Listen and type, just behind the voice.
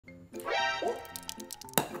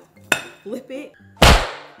flip it.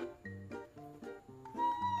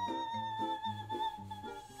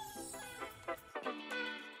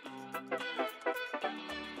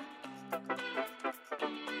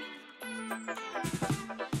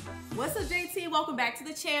 What's up, JT? Welcome back to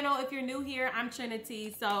the channel. If you're new here, I'm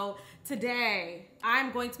Trinity. So today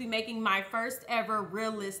I'm going to be making my first ever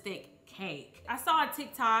realistic cake. I saw a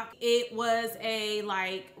TikTok. It was a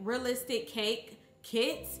realistic cake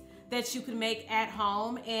kit that you can make at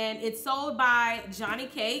home, and it's sold by Johnny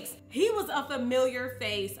Cakes. He was a familiar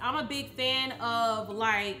face. I'm a big fan of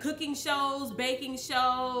cooking shows, baking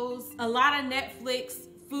shows, a lot of Netflix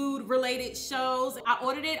food related shows. I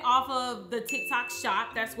ordered it off of the TikTok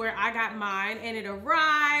shop. That's where I got mine, and it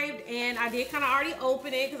arrived, and I did kind of already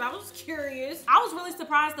open it because I was curious. I was really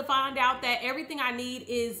surprised to find out that everything I need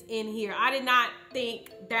is in here. I did not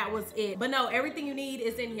think that was it, but no, everything you need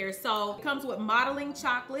is in here. So it comes with modeling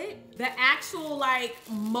chocolate, the actual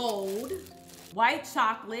mold, white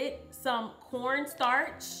chocolate, some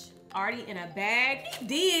cornstarch, already in a bag. He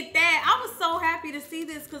did that. I was so happy to see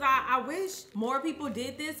this because I wish more people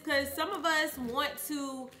did this, because some of us want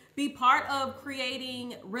to be part of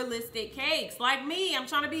creating realistic cakes. Like me, I'm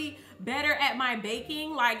trying to be better at my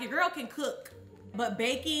baking. Your girl can cook, but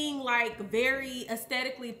baking very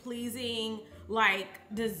aesthetically pleasing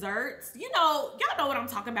desserts, y'all know what I'm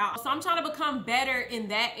talking about. So I'm trying to become better in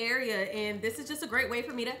that area, and this is just a great way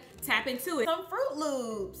for me to tap into it. Some Fruit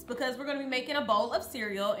Loops, because we're gonna be making a bowl of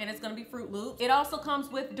cereal and it's gonna be Fruit Loops. It also comes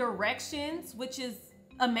with directions, which is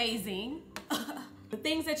amazing. The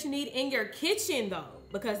things that you need in your kitchen though,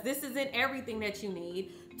 because this isn't everything that you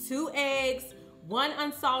need: 2 eggs, 1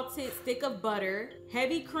 unsalted stick of butter,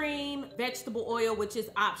 heavy cream, vegetable oil, which is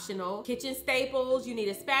optional, kitchen staples. You need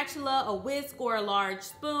a spatula, a whisk or a large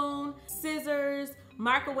spoon, scissors,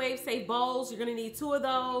 microwave safe bowls. You're gonna need 2 of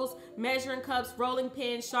those, measuring cups, rolling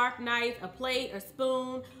pin, sharp knife, a plate or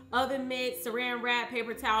spoon, oven mitt, saran wrap,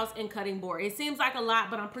 paper towels, and cutting board. It seems like a lot,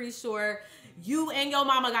 but I'm pretty sure you and your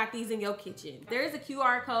mama got these in your kitchen. There's a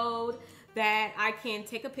QR code that I can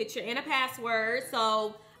take a picture and a password,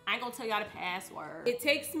 so I ain't gonna tell y'all the password. It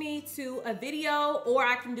takes me to a video, or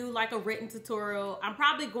I can do a written tutorial. I'm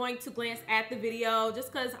probably going to glance at the video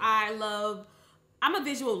just because I'm a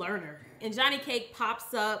visual learner. And Johnny Cake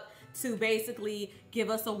pops up to basically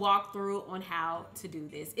give us a walkthrough on how to do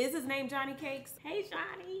this. Is his name Johnny Cakes? Hey,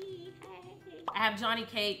 Johnny, hey. I have Johnny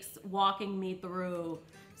Cakes walking me through,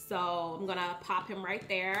 so I'm gonna pop him right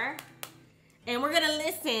there. And we're gonna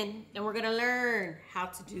listen and we're gonna learn how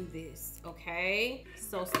to do this, okay?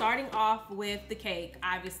 So starting off with the cake,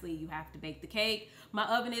 obviously you have to bake the cake. My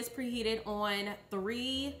oven is preheated on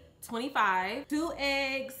 325, 2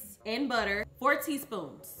 eggs and butter, 4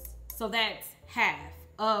 teaspoons. So that's half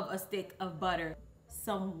of a stick of butter.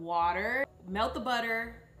 Some water, melt the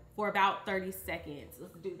butter for about 30 seconds.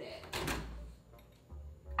 Let's do that.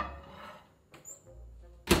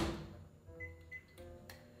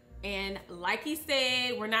 And like he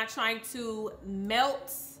said, we're not trying to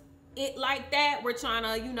melt it like that. We're trying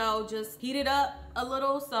to, just heat it up a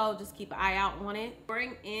little. So just keep an eye out on it.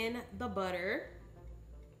 Bring in the butter.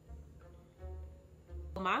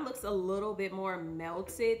 Mine looks a little bit more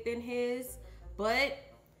melted than his, but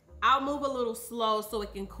I'll move a little slow so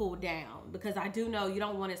it can cool down, because I do know you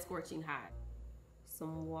don't want it scorching hot.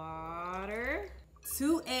 Some water,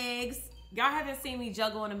 2 eggs. Y'all haven't seen me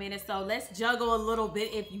juggle in a minute, so let's juggle a little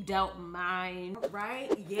bit if you don't mind.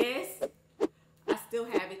 Right? Yes. I still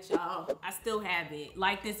have it, y'all. I still have it.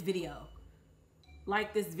 Like this video.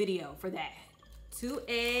 Like this video for that. 2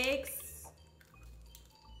 eggs.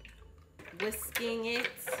 Whisking it.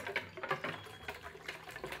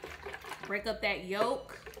 Break up that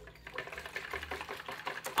yolk.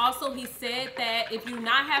 Also, he said that if you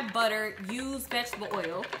not have butter, use vegetable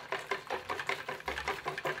oil.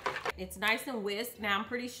 It's nice and whisked. Now I'm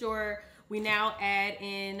pretty sure we now add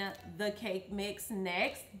in the cake mix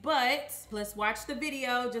next, but let's watch the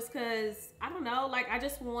video just cause I don't know, I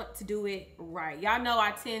just want to do it right. Y'all know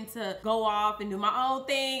I tend to go off and do my own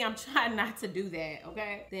thing. I'm trying not to do that,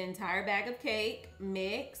 okay? The entire bag of cake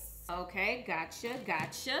mix. Okay,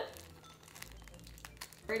 gotcha.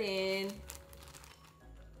 Pour it in.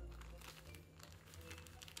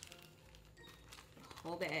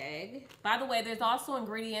 Whole bag. By the way, there's also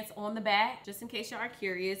ingredients on the back, just in case y'all are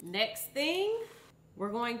curious. Next thing, we're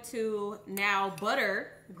going to now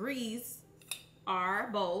grease our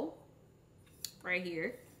bowl right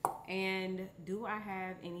here. And do I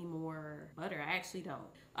have any more butter? I actually don't.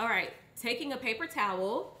 All right, taking a paper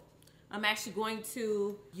towel, I'm actually going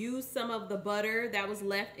to use some of the butter that was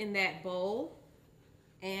left in that bowl,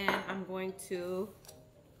 and I'm going to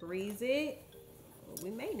grease it We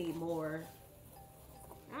may need more.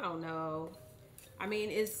 I don't know. I mean,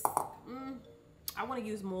 it's, I want to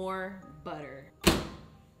use more butter.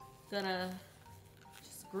 Gonna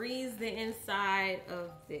squeeze the inside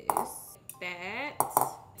of this. Like that.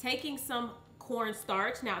 Taking some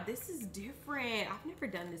cornstarch. Now this is different. I've never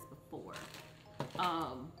done this before.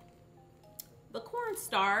 The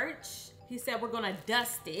cornstarch, he said we're gonna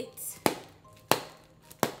dust it.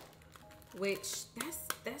 Which,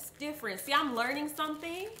 that's different. See, I'm learning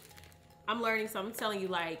something. I'm telling you,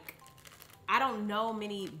 like, I don't know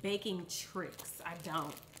many baking tricks. I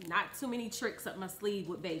don't. Not too many tricks up my sleeve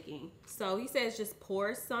with baking. So he says just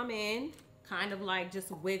pour some in, kind of like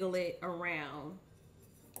just wiggle it around.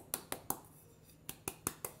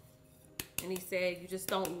 And he said you just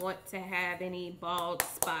don't want to have any bald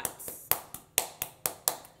spots.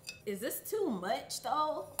 Is this too much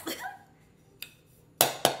though?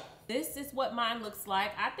 This is what mine looks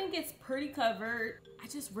like. I think it's pretty covered. I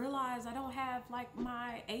just realized I don't have like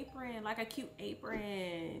my apron, like a cute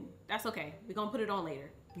apron. That's okay, we're gonna put it on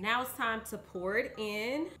later. Now it's time to pour it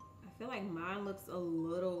in. I feel like mine looks a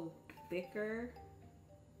little thicker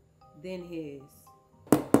than his.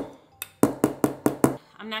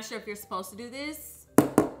 I'm not sure if you're supposed to do this,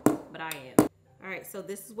 but I am. All right, so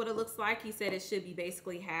this is what it looks like. He said it should be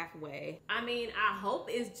basically halfway. I mean, I hope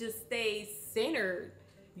it just stays centered.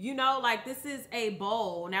 You know, like this is a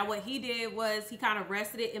bowl. Now what he did was he kind of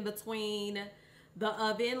rested it in between the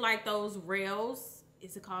oven, like those rails.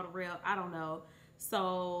 Is it called a rail? I don't know.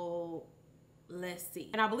 So let's see.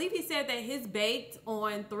 And I believe he said that his baked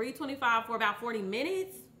on 325 for about 40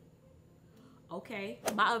 minutes. Okay,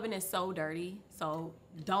 my oven is so dirty, so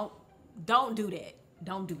don't do that.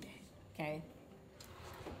 Don't do that, okay?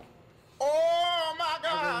 Oh my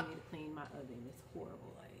God! I really need to clean my oven. It's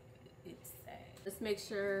horrible, like, it's sad. Let's make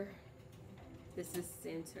sure this is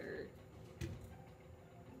centered.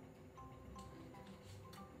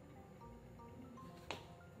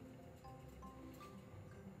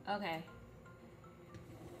 Okay.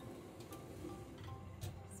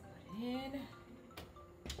 Let's put it in.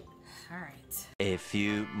 All right. A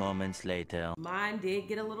few moments later. Mine did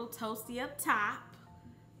get a little toasty up top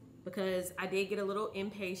because I did get a little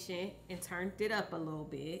impatient and turned it up a little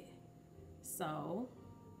bit. So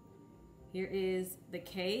here is the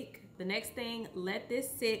cake. The next thing, let this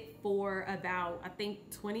sit for about, I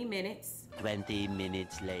think, 20 minutes. 20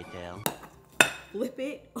 minutes later. Flip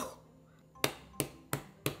it. Oh.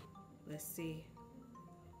 Let's see.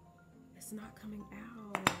 It's not coming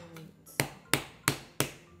out.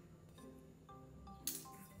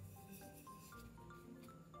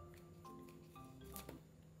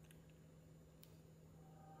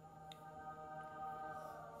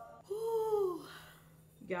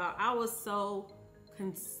 Y'all, I was so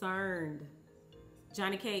concerned.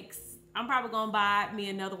 Johnny Cakes, I'm probably gonna buy me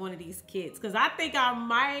another one of these kits because I think I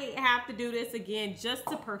might have to do this again just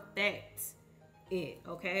to perfect it,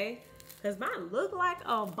 okay? Because mine look like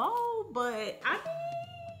a bowl, but I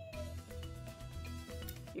mean,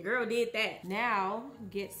 your girl did that. Now,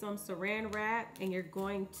 get some saran wrap and you're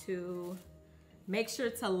going to make sure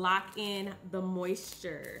to lock in the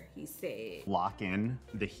moisture, he said. Lock in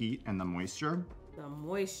the heat and the moisture. The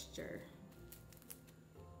moisture.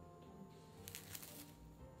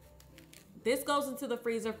 This goes into the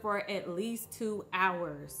freezer for at least 2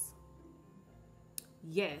 hours.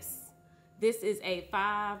 Yes, this is a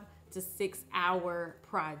 5 to 6 hour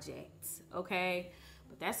project, okay?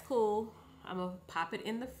 But that's cool. I'm gonna pop it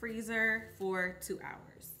in the freezer for 2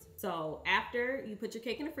 hours. So after you put your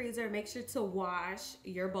cake in the freezer, make sure to wash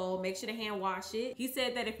your bowl. Make sure to hand wash it. He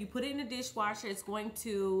said that if you put it in the dishwasher, it's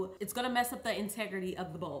gonna mess up the integrity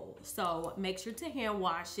of the bowl. So make sure to hand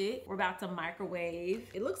wash it. We're about to microwave.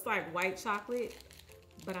 It looks like white chocolate,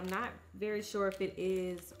 but I'm not very sure if it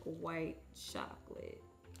is white chocolate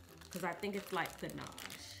because I think it's like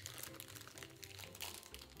ganache.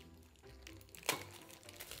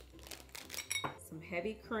 Some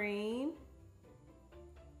heavy cream.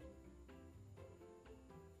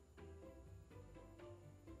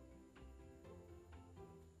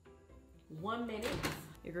 One minute.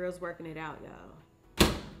 Your girl's working it out,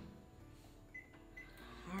 y'all.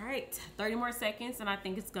 All right, 30 more seconds and I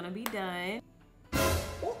think it's gonna be done.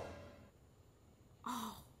 Ooh.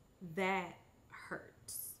 Oh, that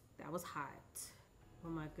hurts. That was hot. Oh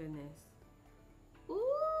my goodness.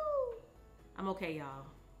 Ooh. I'm okay, y'all.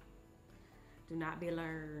 Do not be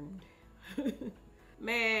alarmed.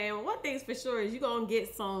 Man, one thing's for sure is you're gonna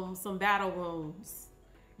get some battle wounds.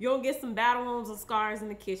 You're gonna get some battle wounds and scars in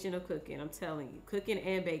the kitchen of cooking. I'm telling you, cooking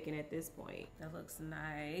and baking at this point. That looks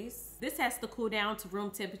nice. This has to cool down to room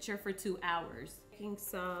temperature for 2 hours. Taking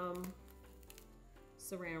some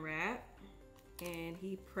saran wrap, and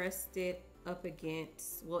he pressed it up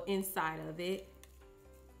against, well, inside of it.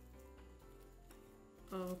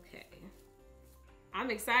 Okay. I'm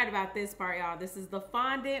excited about this part, y'all. This is the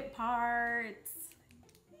fondant part.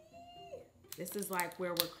 This is like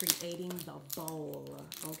where we're creating the bowl,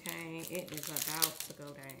 okay? It is about to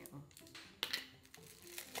go down.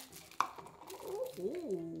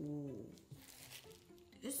 Ooh,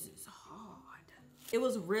 this is hard. It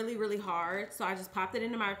was really, really hard, so I just popped it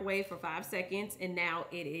in the microwave for 5 seconds, and now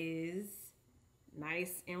it is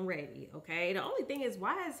nice and ready, okay? The only thing is,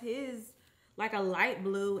 why is his like a light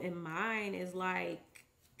blue and mine is like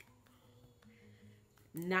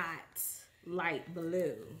not light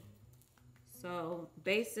blue? So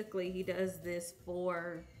basically he does this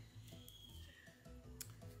for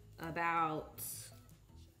about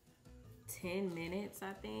 10 minutes,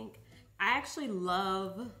 I think. I actually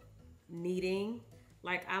love kneading.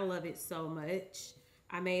 Like, I love it so much.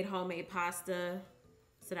 I made homemade pasta,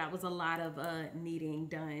 so that was a lot of kneading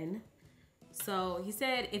done. So he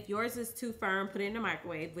said if yours is too firm, put it in the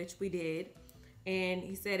microwave, which we did. And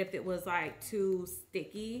he said if it was like too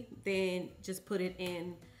sticky, then just put it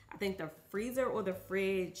in, I think, the freezer or the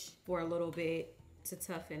fridge for a little bit to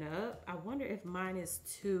toughen up. I wonder if mine is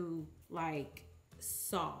too like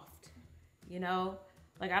soft, you know?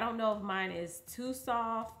 Like, I don't know if mine is too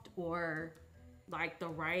soft or like the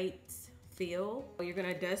right feel. You're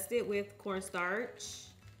gonna dust it with cornstarch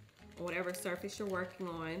or whatever surface you're working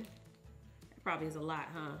on. It probably is a lot,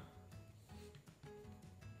 huh?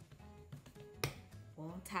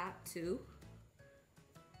 On top too.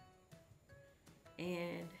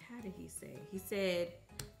 And how did he say? He said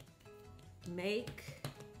make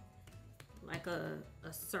like a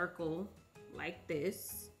circle like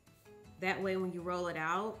this. That way when you roll it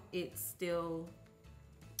out, it's still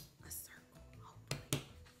a circle, hopefully.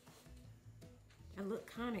 That look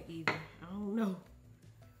kind of even. I don't know.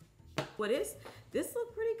 Well, this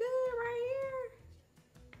look pretty good right here.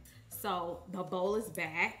 So the bowl is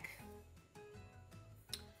back.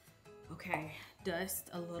 Okay,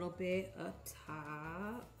 dust a little bit up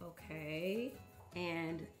top. Okay,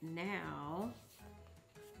 and now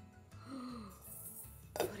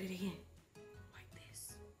put it in like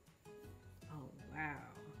this. Oh wow.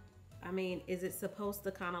 I mean, is it supposed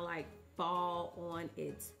to kind of like fall on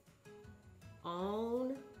its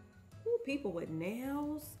own? Ooh, people with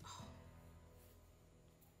nails. Oh.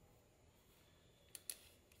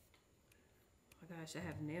 My gosh, I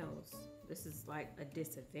have nails. This is like a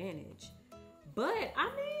disadvantage. But I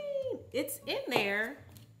mean, it's in there.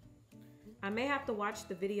 I may have to watch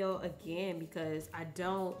the video again because I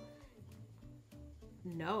don't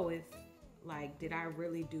know if, like, did I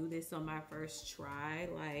really do this on my first try?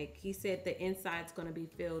 Like, he said the inside's gonna be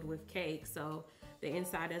filled with cake, so the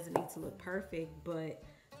inside doesn't need to look perfect, but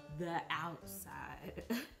the outside,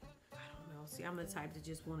 I don't know. See, I'm the type to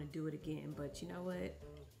just want to do it again, but you know what?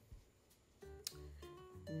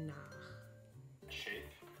 Nah. Shape.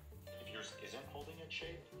 If yours isn't holding its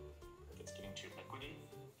shape, if it's getting too liquidy,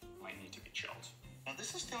 it might need to be chilled. Now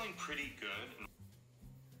this is feeling pretty good.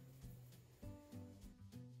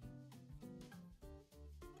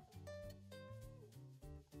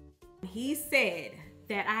 He said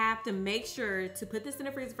that I have to make sure to put this in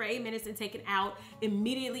the freezer for 8 minutes and take it out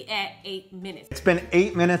immediately at 8 minutes. It's been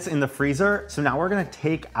 8 minutes in the freezer, so now we're gonna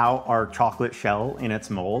take out our chocolate shell in its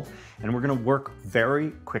mold, and we're gonna work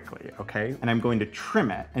very quickly, okay? And I'm going to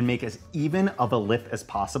trim it and make as even of a lip as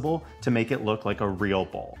possible to make it look like a real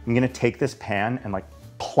bowl. I'm gonna take this pan and like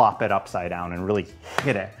plop it upside down and really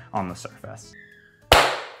hit it on the surface.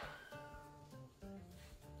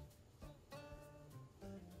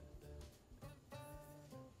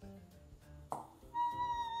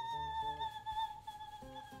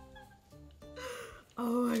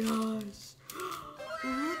 Oh my gosh.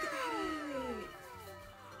 Look at it.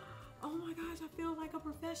 Oh my gosh, I feel like a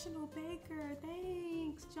professional baker.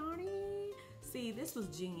 Thanks, Johnny. See, this was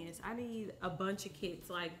genius. I need a bunch of kits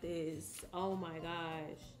like this. Oh my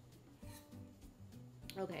gosh.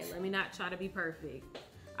 Okay, let me not try to be perfect.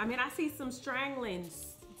 I mean, I see some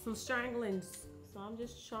stranglings. So I'm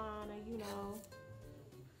just trying to, you know.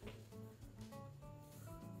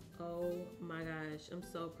 Oh my gosh, I'm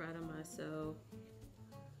so proud of myself.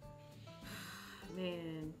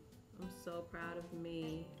 Man, I'm so proud of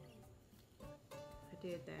me. I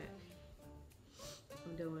did that.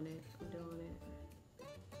 I'm doing it.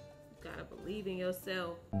 You gotta believe in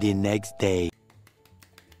yourself. The next day.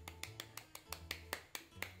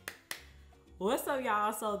 What's up,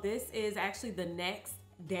 y'all? So this is actually the next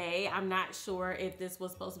day. I'm not sure if this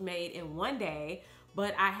was supposed to be made in one day,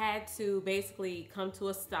 but I had to basically come to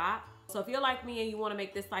a stop So if you're like me and you want to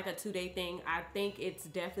make this like a 2-day thing, I think it's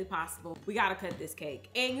definitely possible. We got to cut this cake.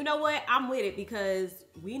 And you know what? I'm with it because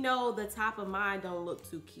we know the top of mine don't look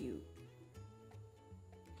too cute.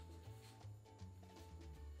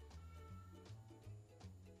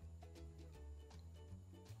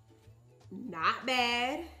 Not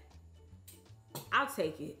bad. I'll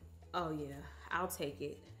take it. Oh yeah, I'll take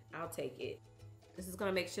it. I'll take it. This is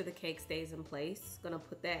gonna make sure the cake stays in place. Gonna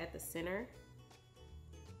put that at the center.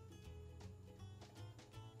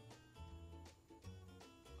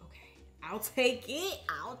 Okay, I'll take it.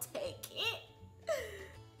 I'll take it.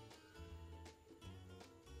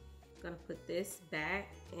 Gonna put this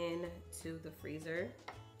back into the freezer,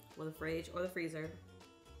 or the fridge, or the freezer.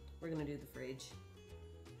 We're gonna do the fridge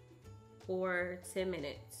for 10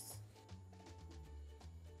 minutes.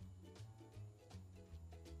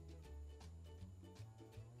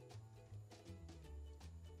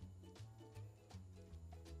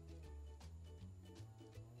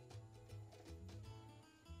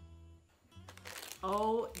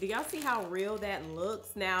 Oh, do y'all see how real that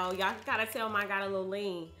looks? Now, y'all gotta tell mine got a little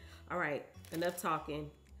lean. All right, enough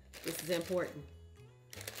talking. This is important.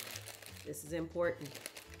 This is important.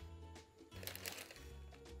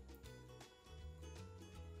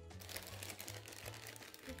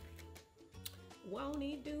 Won't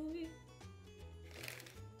he do it?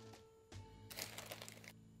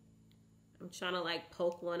 I'm trying to like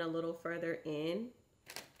poke one a little further in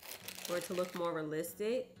for it to look more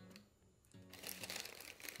realistic.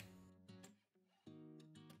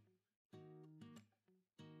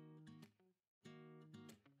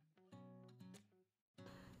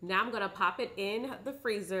 Now I'm gonna pop it in the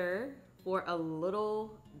freezer for a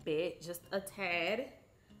little bit, just a tad,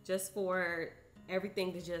 just for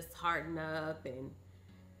everything to just harden up and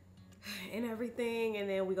everything, and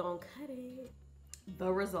then we're gonna cut it.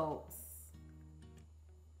 The results.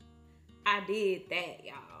 I did that,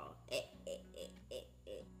 y'all.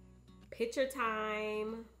 Picture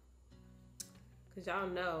time. Cause y'all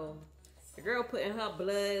know the girl putting her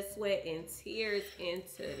blood, sweat, and tears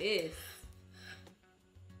into this.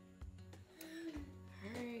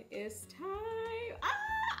 Alright, it's time.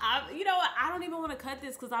 You know what? I don't even want to cut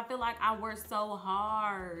this because I feel like I worked so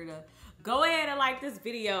hard. Go ahead and like this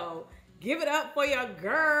video. Give it up for your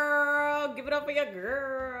girl. Give it up for your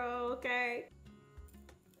girl, okay?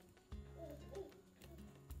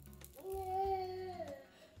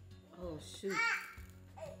 Oh, shoot.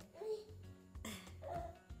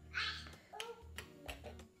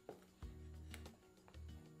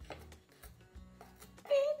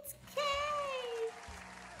 It's cake.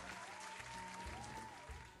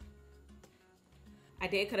 I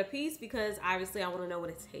did cut a piece because obviously I want to know what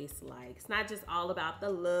it tastes like. It's not just all about the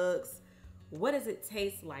looks. What does it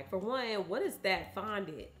taste like? For one, what is that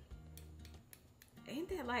fondant? Ain't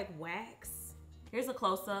that like wax? Here's a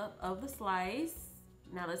close-up of the slice.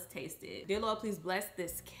 Now let's taste it. Dear Lord, please bless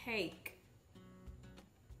this cake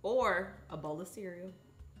or a bowl of cereal.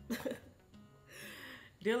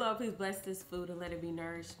 Dear Lord, please bless this food and let it be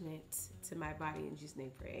nourishment to my body. In Jesus'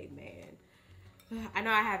 name, pray, amen. I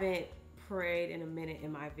know I haven't prayed in a minute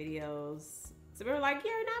in my videos. So we were like,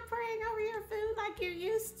 you're not praying over your food like you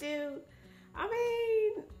used to. I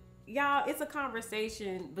mean, y'all, it's a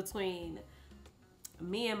conversation between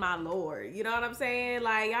me and my Lord. You know what I'm saying?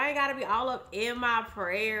 Like, y'all ain't gotta be all up in my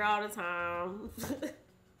prayer all the time.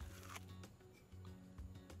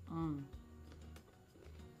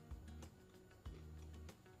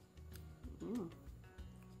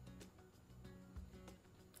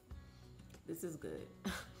 This is good.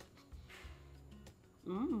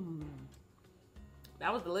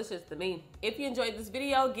 That was delicious to me. If you enjoyed this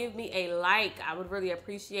video, give me a like. I would really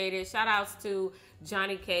appreciate it. Shout outs to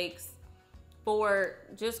Johnny Cakes for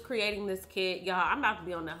just creating this kit. Y'all, I'm about to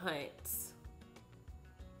be on the hunt.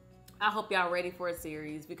 I hope y'all ready for a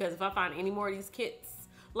series, because if I find any more of these kits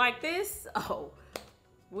like this, oh,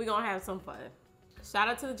 we're gonna have some fun. Shout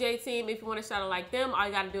out to the J team. If you want to shout out like them, all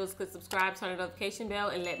you gotta do is click subscribe, turn the notification bell,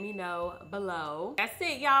 and let me know below. That's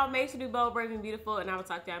it, y'all. Make sure to be bold, brave, and beautiful, and I will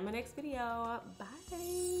talk to y'all in my next video.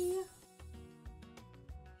 Bye.